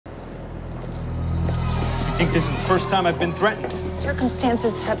think this is the first time I've been threatened?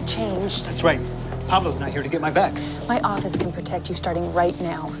 Circumstances have changed. That's right. Pablo's not here to get my back. My office can protect you starting right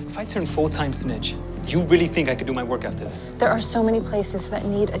now. If I turn full-time snitch, you really think I could do my work after that? There are so many places that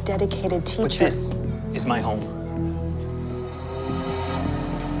need a dedicated teacher. But this is my home.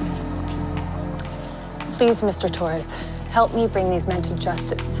 Please, Mr. Torres, help me bring these men to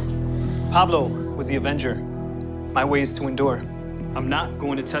justice. Pablo was the avenger. My way is to endure. I'm not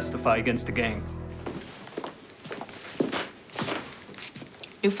going to testify against the gang.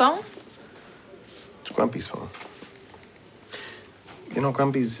 New phone? It's Grumpy's phone. You know,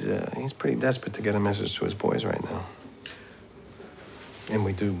 Grumpy's, he's pretty desperate to get a message to his boys right now. And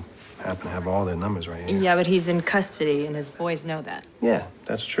we do happen to have all their numbers right here. Yeah, but he's in custody, and his boys know that. Yeah,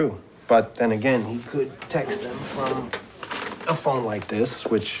 that's true. But then again, he could text them from a phone like this,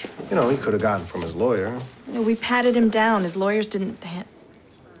 which, you know, he could have gotten from his lawyer. No, we patted him down. His lawyers didn't... I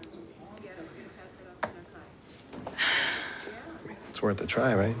mean, it's worth a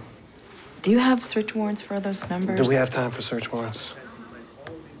try, right? Do you have search warrants for those numbers? Do we have time for search warrants?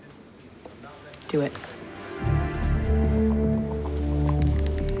 Do it.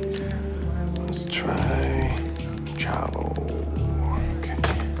 Let's try Chavo. Okay.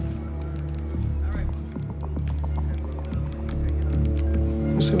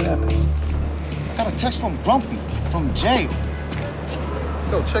 We'll see what happens. I got a text from Grumpy, from jail.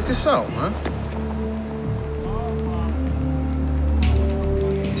 Yo, check this out, man.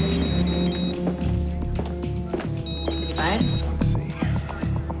 Let's see.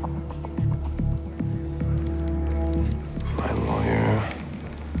 My lawyer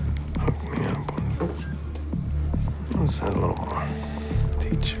hooked me up on... Let's add a little more.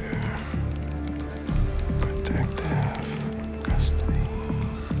 Teacher. Protective. Custody.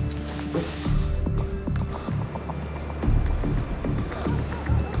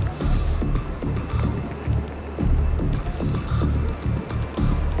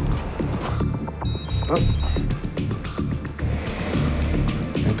 Oh.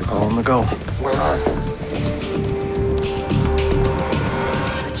 Call him to go. We're on.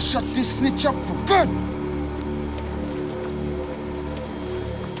 Shut this snitch up for good.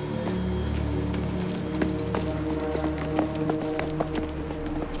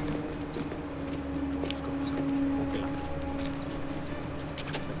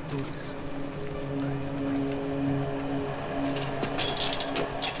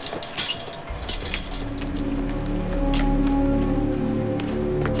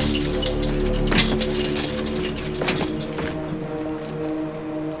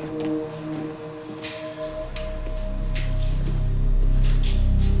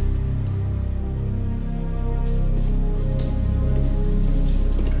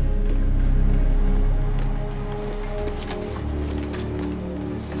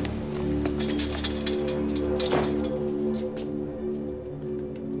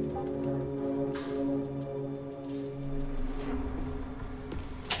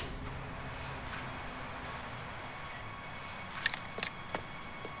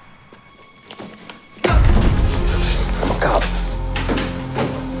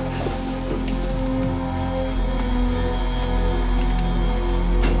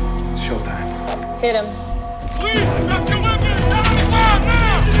 Hit him. Please, drop your weapons! Down on the ground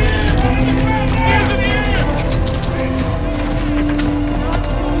now! Hands in the air!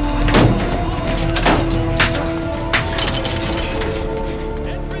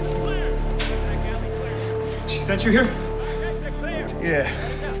 Entry's clear. She sent you here? Yeah.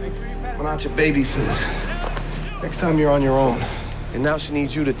 We're not your babysitters. Next time you're on your own. And now she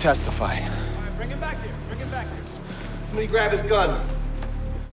needs you to testify. Bring him back here. Bring him back here. Somebody grab his gun.